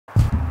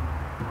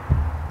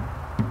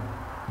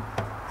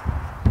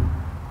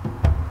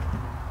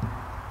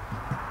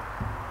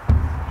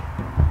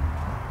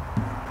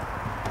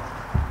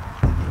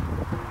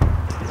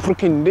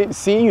freaking didn't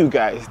see you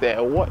guys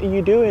there. What are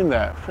you doing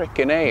there?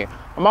 Freaking A.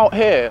 I'm out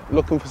here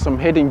looking for some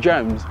hidden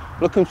gems,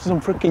 looking for some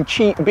freaking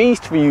cheap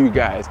beast for you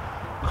guys.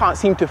 Can't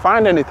seem to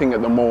find anything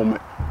at the moment.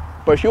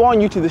 But if you are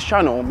new to this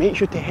channel, make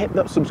sure to hit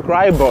that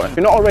subscribe button. If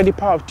you're not already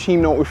part of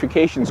Team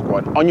Notification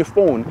Squad, on your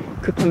phone,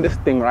 click on this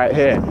thing right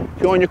here.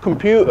 If you're on your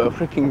computer,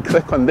 freaking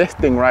click on this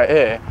thing right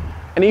here.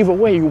 And either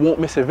way, you won't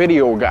miss a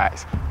video,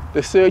 guys.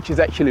 The search is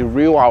actually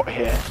real out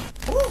here.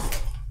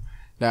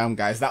 Damn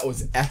guys, that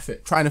was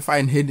effort. Trying to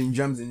find hidden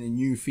gems in the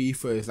new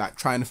FIFA is like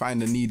trying to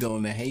find a needle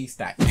in a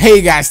haystack. Hey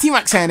guys,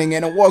 T-Max signing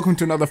in and welcome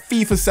to another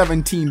FIFA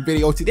 17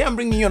 video. Today I'm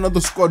bringing you another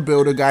squad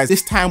builder, guys.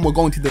 This time we're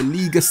going to the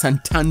Liga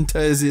Santander,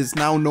 as it's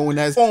now known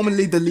as,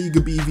 formerly the Liga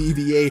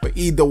BBVA, but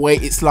either way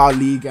it's La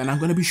Liga, and I'm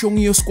going to be showing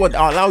you a squad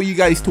that will allow you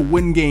guys to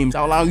win games,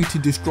 that will allow you to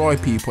destroy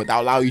people, that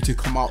will allow you to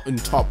come out on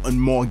top on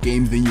more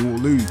games than you will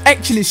lose.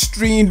 Actually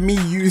streamed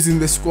me using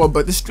this squad,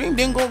 but the stream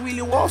didn't go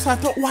really well, so I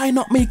thought, why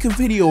not make a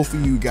video for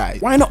you guys?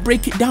 Why not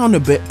break it down a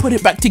bit, put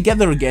it back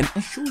together again,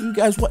 and show you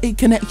guys what it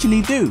can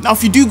actually do. Now,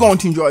 if you do go on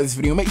to enjoy this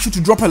video, make sure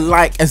to drop a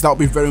like, as that would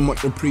be very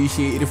much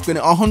appreciated. If we're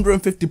getting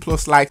 150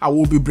 plus likes, I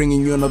will be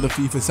bringing you another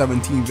FIFA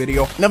 17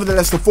 video.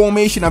 Nevertheless, the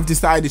formation I've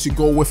decided to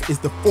go with is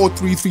the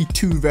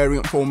 4-3-3-2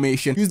 variant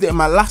formation. Used it in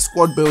my last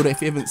squad builder.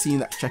 If you haven't seen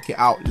that, check it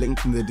out,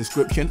 link in the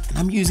description. And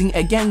I'm using it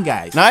again,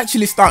 guys. Now,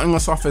 actually starting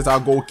us off as our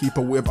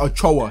goalkeeper with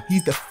Ochoa.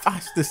 He's the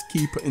fastest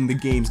keeper in the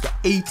game. He's got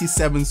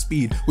 87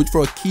 speed, which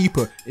for a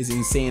keeper is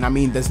insane. I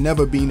mean, there's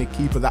never been a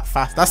keeper that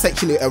fast. That's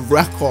actually a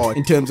record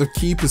in terms of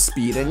keeper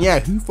speed, and yeah,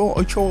 who thought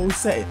Ochoa would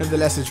say it?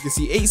 Nevertheless, as you can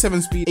see,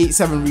 87 speed,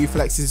 87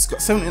 reflexes. He's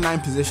got 79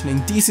 positioning,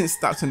 decent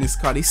stats on his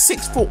card. He's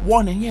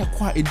 6'1", and yeah,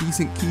 quite a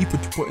decent keeper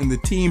to put in the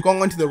team.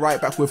 Going on to the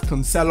right back with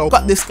Cancelo.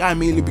 Got this guy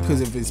mainly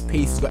because of his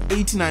pace. He's got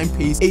 89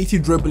 pace, 80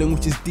 dribbling,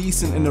 which is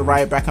decent in the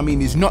right back. I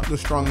mean, he's not the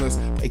strongest,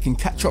 but he can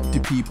catch up to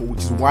people,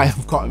 which is why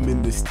I've got him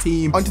in this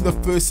team. Onto the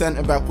first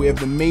centre back, we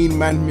have the main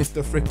man,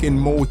 Mr. freaking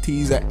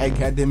Malteser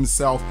egghead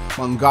himself,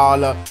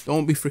 Mangala.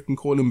 Don't be freaking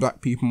calling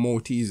black people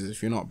Maltesers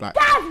if you're not black.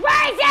 That's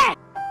racist!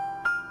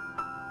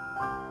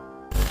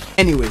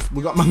 Anyways,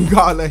 we got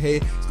Mangala here.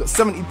 He's got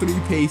 73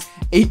 pace,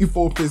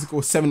 84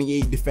 physical,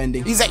 78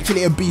 defending. He's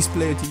actually a beast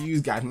player to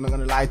use, guys. I'm not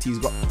gonna lie to you.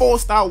 He's got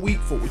 4-star weak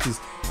foot, which is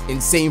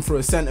insane for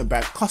a centre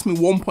back. Cost me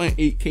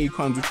 1.8k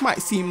coins, which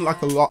might seem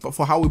like a lot, but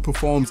for how he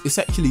performs, it's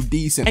actually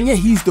decent. And yeah,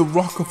 he's the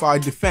rock of our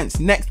defense.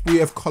 Next, we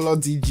have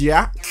Kolodzi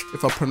Jack.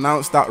 If I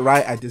pronounce that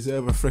right, I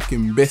deserve a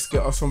freaking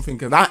biscuit or something,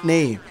 because that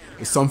name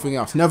is something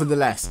else.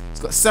 Nevertheless, he's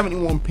got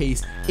 71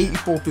 pace,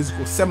 84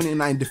 physical,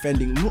 79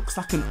 defending. Looks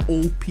like an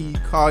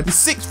OP card. He's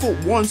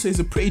 6'1", so he's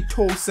a pretty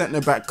tall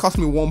centre back. Cost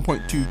me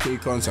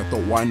 1.2k coins, so I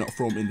thought, why not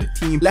throw him in the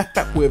team? Left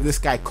back with this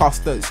guy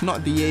Costa. It's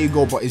not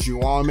Diego, but it's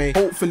Juame.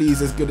 Hopefully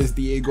he's as good as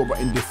Diego, but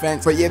in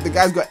defense. But yeah, the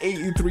guy's got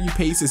 83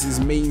 pace as his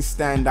main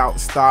standout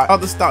start.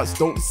 Other starts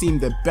don't seem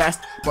the best,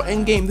 but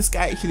in game this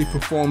guy actually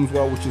performs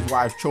well, which is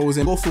why I've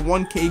chosen. Goes for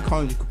 1k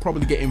coins. You could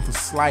probably get him for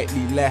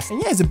slightly less,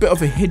 and yeah, it's a bit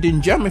of a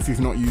hidden gem if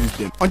you've not used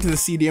him. Onto the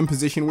CDM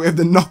position, we have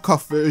the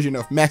knockoff version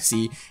of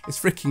Messi. It's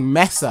freaking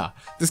Mesa.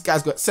 This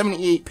guy's got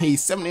 78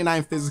 pace,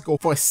 79 physical.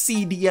 For a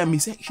CDM,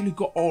 he's actually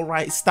got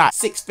alright stats.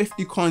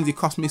 650 coins he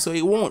cost me, so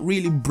it won't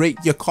really break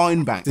your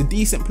coin bank. It's a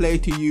decent player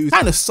to use,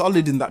 kind of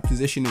solid in that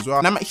position as well,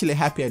 and I'm actually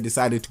happy I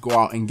decided to go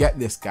out and get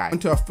this guy.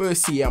 Onto our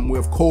first CM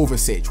with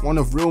Kovacic, one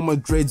of Real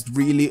Madrid's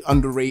really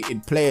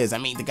underrated players. I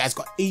mean, the guy's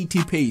got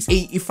 80 pace,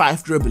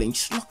 85 dribbling.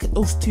 Just look at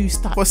those two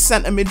stats. For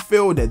centre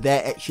midfielder,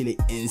 they're actually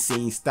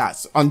insane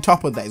stats. On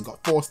top of that, he's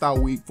got 4-star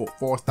weak foot,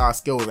 4-star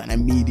skills, and a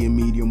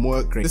medium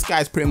work rate. This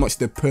guy's pretty much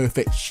the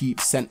perfect cheap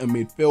centre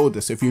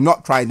midfielder, so if you've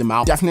not tried him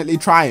out, definitely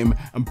try him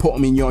and put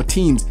him in your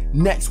teams.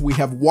 Next, we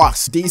have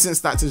Was. Decent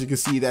stats, as you can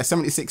see there,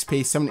 76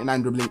 pace,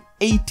 79 dribbling,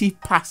 80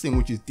 passing,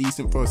 which is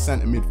decent for a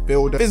centre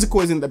midfielder.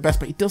 Physical isn't the best,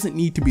 but he doesn't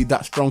need to be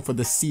that strong for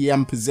the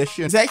CM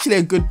position. He's actually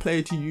a good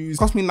player to use.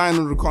 Cost me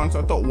 900 coins, so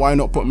I thought, why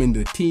not put him in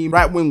the team?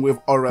 Right wing with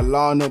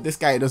Orellana. This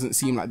guy doesn't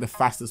seem like the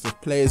fastest of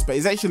players, but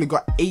he's actually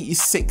got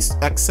 86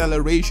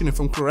 acceleration, if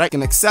I'm correct. He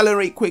can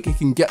accelerate quick, he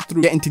can get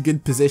through, get into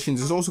good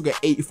positions. He's also got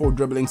 84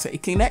 dribbling, so he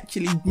can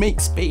actually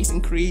make space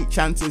and create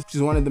chances, which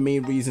is one of the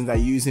main reasons I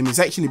use him. He's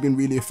actually been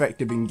really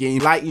effective in game.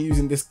 Like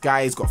using this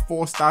guy. He's got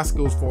 4-star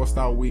skills,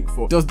 4-star weak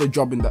foot, does the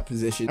job in that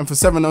position, and for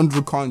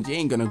 700 coins, you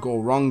ain't gonna go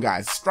wrong,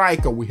 guys.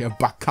 Striker, we have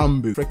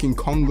Bakambu, freaking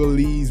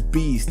Congolese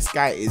beast. This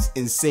guy is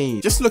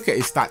insane. Just look at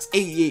his stats: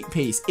 88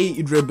 pace,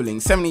 80 dribbling,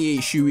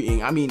 78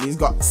 shooting. I mean, he's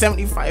got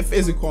 75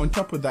 physical on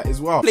top of that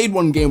as well. Played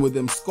one game with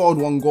him, scored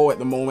 1 goal at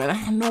the moment.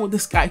 I know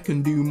this guy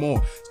can do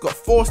more. He's got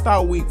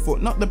 4-star weak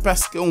foot, not the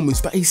best skill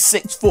moves, but he's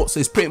 6 foot, so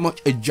he's pretty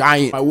much a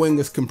giant. My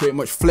wingers can pretty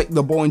much flick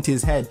the ball into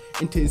his head,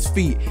 into his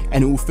feet,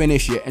 and he will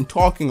finish it. And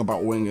talking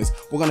about wingers,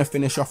 we're gonna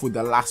finish off with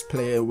the last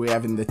player we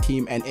have in the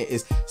team, and it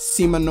is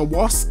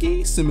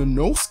Szymanowski.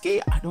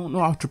 I don't know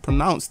how to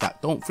pronounce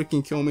that. Don't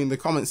freaking kill me in the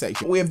comment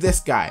section. We have this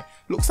guy.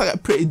 Looks like a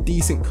pretty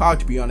decent card,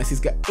 to be honest. He's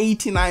got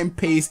 89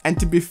 pace, and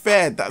to be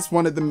fair, that's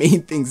one of the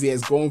main things he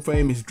has going for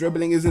him. His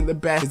dribbling isn't the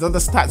best. His other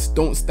stats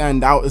don't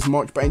stand out as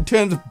much, but in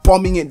terms of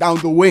bombing it down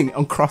the wing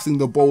and crossing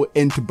the ball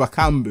into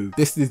Bakambu,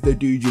 this is the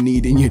dude you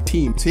need in your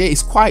team. So yeah,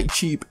 he's quite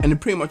cheap, and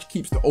it pretty much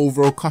keeps the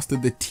overall cost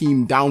of the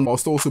team down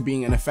whilst also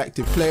being an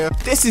effective player.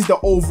 This is the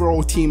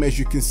overall team, as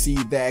you can see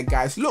there,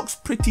 guys. Looks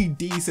pretty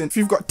decent. If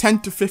you've got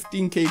 10 to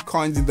 15k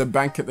coins in the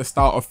bank at the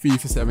start of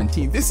FIFA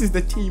 17, this is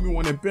the team you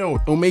want to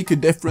build. It'll make a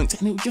difference,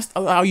 and it'll just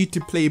allow you to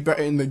play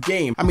better in the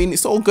game. I mean,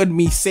 it's all good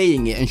me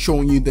saying it and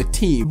showing you the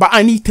team, but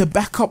I need to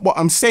back up what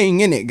I'm saying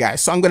in it,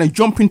 guys. So I'm going to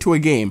jump into a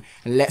game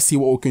and let's see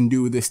what we can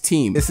do with this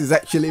team. This is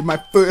actually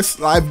my first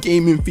live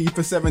game in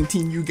FIFA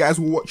 17. You guys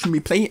were watching me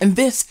play, and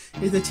this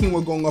is the team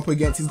we're going up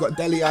against. He's got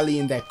Dele Alli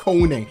in there,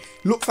 Kone.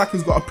 Looks like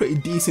he's got a pretty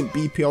decent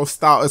BPL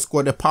starter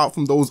squad, apart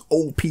from those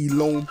OP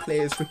lone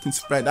players freaking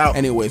spread out.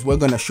 Anyways, we're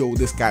going to show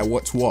this guy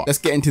what's what. Let's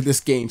get into this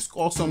game,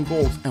 score some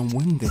goals, and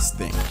win this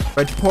thing.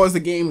 But to pause the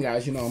game,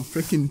 guys, you know, I'm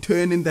freaking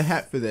turning the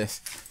head for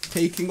this.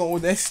 Taking all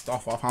this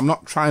stuff off. I'm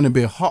not trying to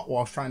be hot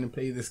whilst trying to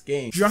play this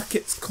game.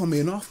 Jacket's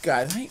coming off,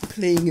 guys. I ain't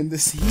playing in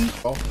this heat.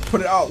 Oh,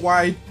 put it out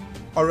wide.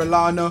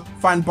 Orellana,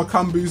 find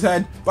Bakambu's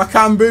head.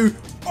 Bakambu.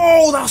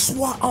 Oh, that's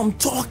what I'm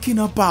talking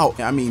about.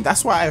 I mean,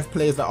 that's why I have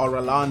players like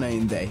Orellana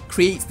in there.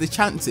 Creates the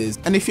chances,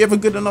 and if you have a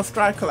good enough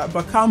striker like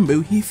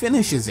Bakambu, he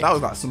finishes it. That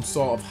was like some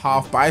sort of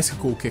half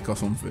bicycle kick or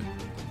something.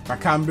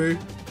 Bakambu,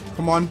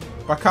 come on.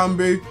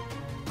 Bakambu,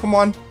 come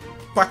on.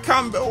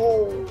 Bakambu.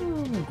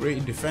 Oh,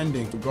 great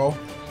defending. Go.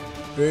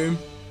 Boom.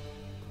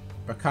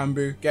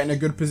 Bakambu getting a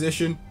good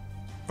position.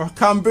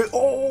 Bakambu.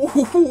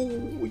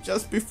 Oh,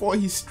 just before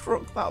he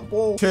struck that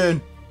ball.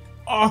 Turn.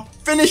 Oh,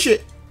 finish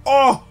it.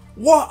 Oh,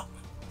 what?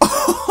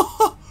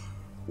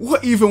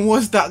 What even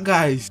was that,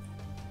 guys?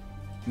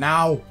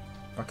 Now,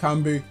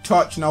 Bakambu,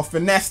 touch. Now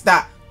finesse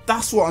that.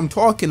 That's what I'm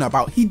talking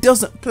about. He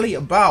doesn't play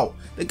about.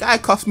 The guy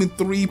cost me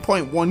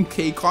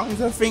 3.1k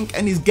coins, I think,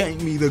 and he's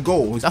getting me the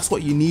goals. That's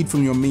what you need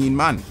from your mean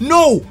man.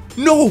 No,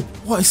 no,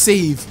 what a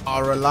save.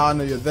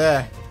 Orellana, you're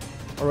there.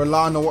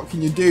 Orellana, what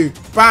can you do?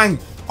 Bang.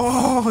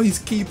 Oh, his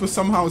keeper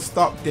somehow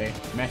stopped it.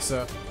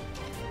 Messer.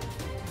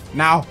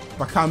 Now,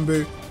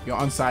 Bakambu, you're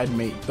onside,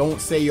 mate.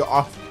 Don't say you're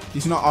off.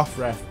 He's not off,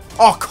 ref.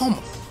 Oh, come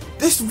on.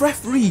 This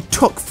referee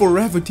took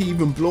forever to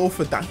even blow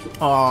for that.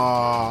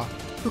 Ah,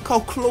 look how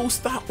close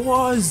that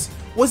was.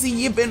 Was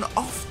he even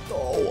off,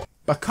 though?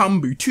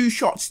 Bakambu, 2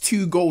 shots,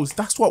 2 goals.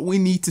 That's what we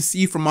need to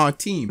see from our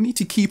team. We need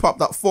to keep up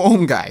that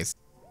form, guys.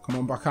 Come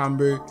on,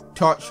 Bakambu.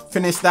 Touch.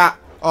 Finish that.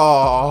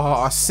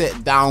 Oh,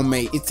 sit down,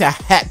 mate. It's a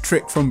hat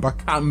trick from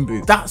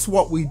Bakambu. That's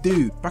what we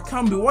do.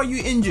 Bakambu, why are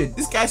you injured?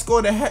 This guy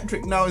scored a hat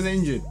trick, now he's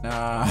injured.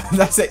 Nah,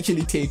 that's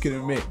actually taking a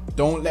mick.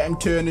 Don't let him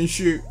turn and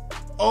shoot.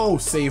 Oh,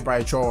 saved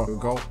by Chor.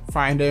 Go.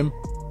 Find him.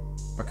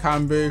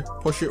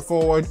 Bakambu, push it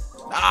forward.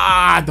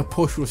 Ah, the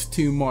push was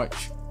too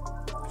much.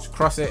 Just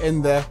cross it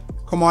in there.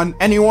 Come on,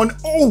 anyone.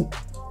 Oh!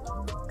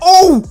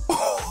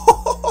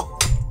 Oh!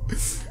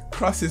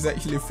 Cross is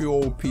actually feel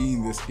OP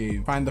in this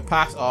game. Find the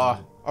pass.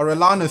 Oh,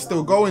 Orellana's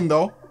still going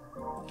though.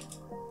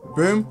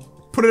 Boom.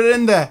 Put it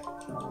in there.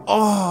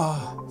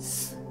 Oh,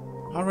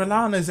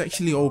 Orellana is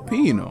actually OP,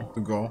 you know.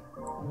 Go.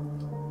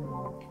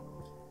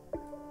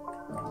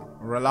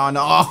 Orellana.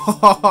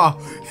 Oh,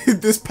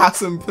 this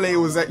pass and play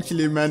was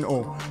actually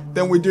mental.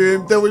 Then we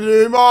do him.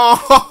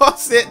 Oh,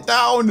 sit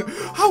down.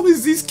 How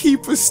is this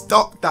keeper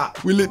stopped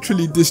that? We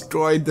literally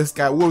destroyed this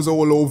guy. We was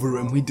all over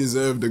him. We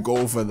deserved a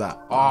goal for that.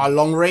 Oh,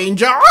 long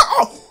range.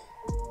 Oh!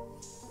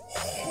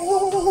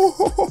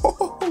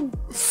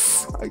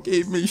 That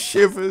gave me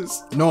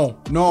shivers. No,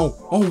 no.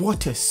 Oh,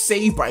 what a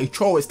save by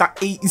Cho. It's that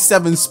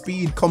 87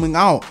 speed coming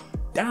out.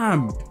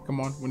 Damn. Come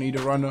on, we need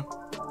a runner.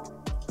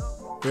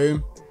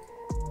 Boom.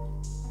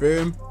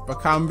 Boom.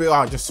 Bakambu.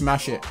 Oh, just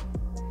smash it.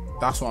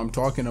 That's what I'm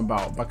talking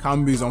about.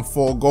 Bakambu's on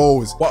 4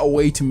 goals. What a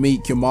way to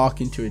make your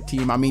mark into a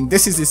team. I mean,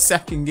 this is his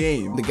 2nd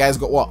game. The guy's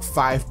got, what,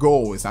 5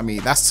 goals? I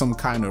mean, that's some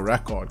kind of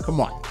record.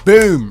 Come on.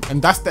 Boom.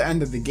 And that's the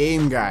end of the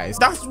game, guys.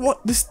 That's what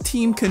this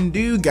team can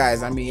do,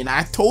 guys. I mean,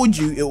 I told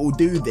you it will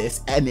do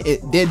this, and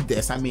it did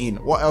this. I mean,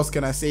 what else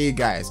can I say,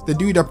 guys? The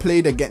dude I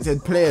played against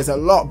had players a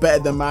lot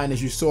better than mine,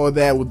 as you saw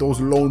there, with those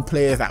lone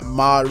players like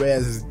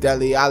Mahrez,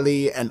 Dele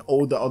Alli, and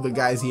all the other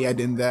guys he had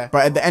in there.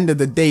 But at the end of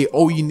the day,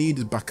 all you need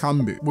is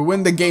Bakambu. We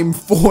win the game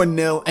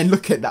 4-0, and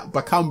look at that.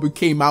 Bakambu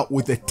came out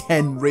with a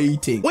 10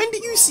 rating. When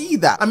did you see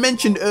that? I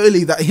mentioned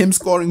earlier that him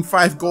scoring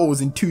 5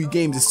 goals in 2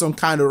 games is some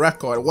kind of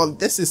record. Well,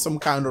 this is some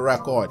kind of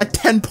record. A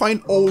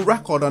 10.0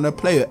 record on a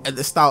player at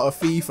the start of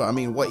FIFA. I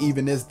mean, what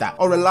even is that?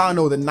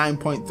 Orellana, the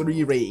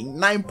 9.3 rating.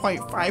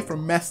 9.5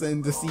 from Messi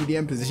in the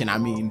CDM position. I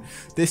mean,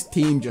 this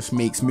team just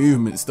makes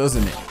movements,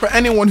 doesn't it? For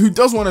anyone who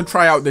does want to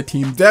try out the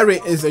team, there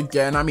it is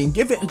again. I mean,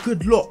 give it a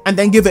good look, and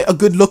then give it a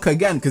good look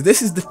again, because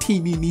this is the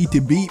team you need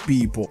to beat,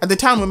 people. At the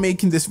time I'm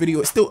making this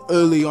video, it's still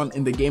early on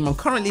in the game. I'm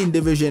currently in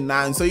Division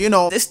 9, so you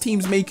know, this team's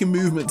teams making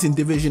movements in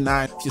Division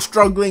 9. If you're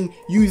struggling,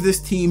 use this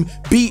team,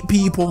 beat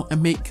people,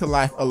 and make your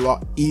life a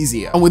lot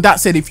easier. And with that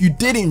said, if you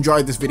did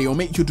enjoy this video,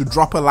 make sure to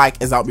drop a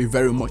like, as that would be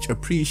very much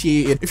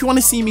appreciated. If you want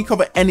to see me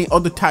cover any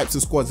other types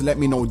of squads, let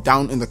me know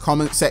down in the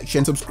comment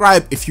section.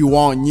 Subscribe if you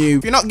are new.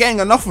 If you're not getting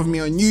enough of me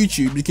on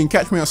YouTube, you can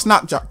catch me on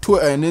Snapchat,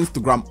 Twitter, and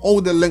Instagram.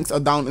 All the links are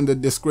down in the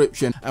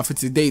description. And for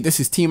today, this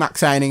is T-Mac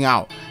signing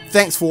out.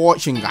 Thanks for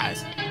watching,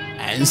 guys,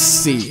 and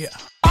see ya.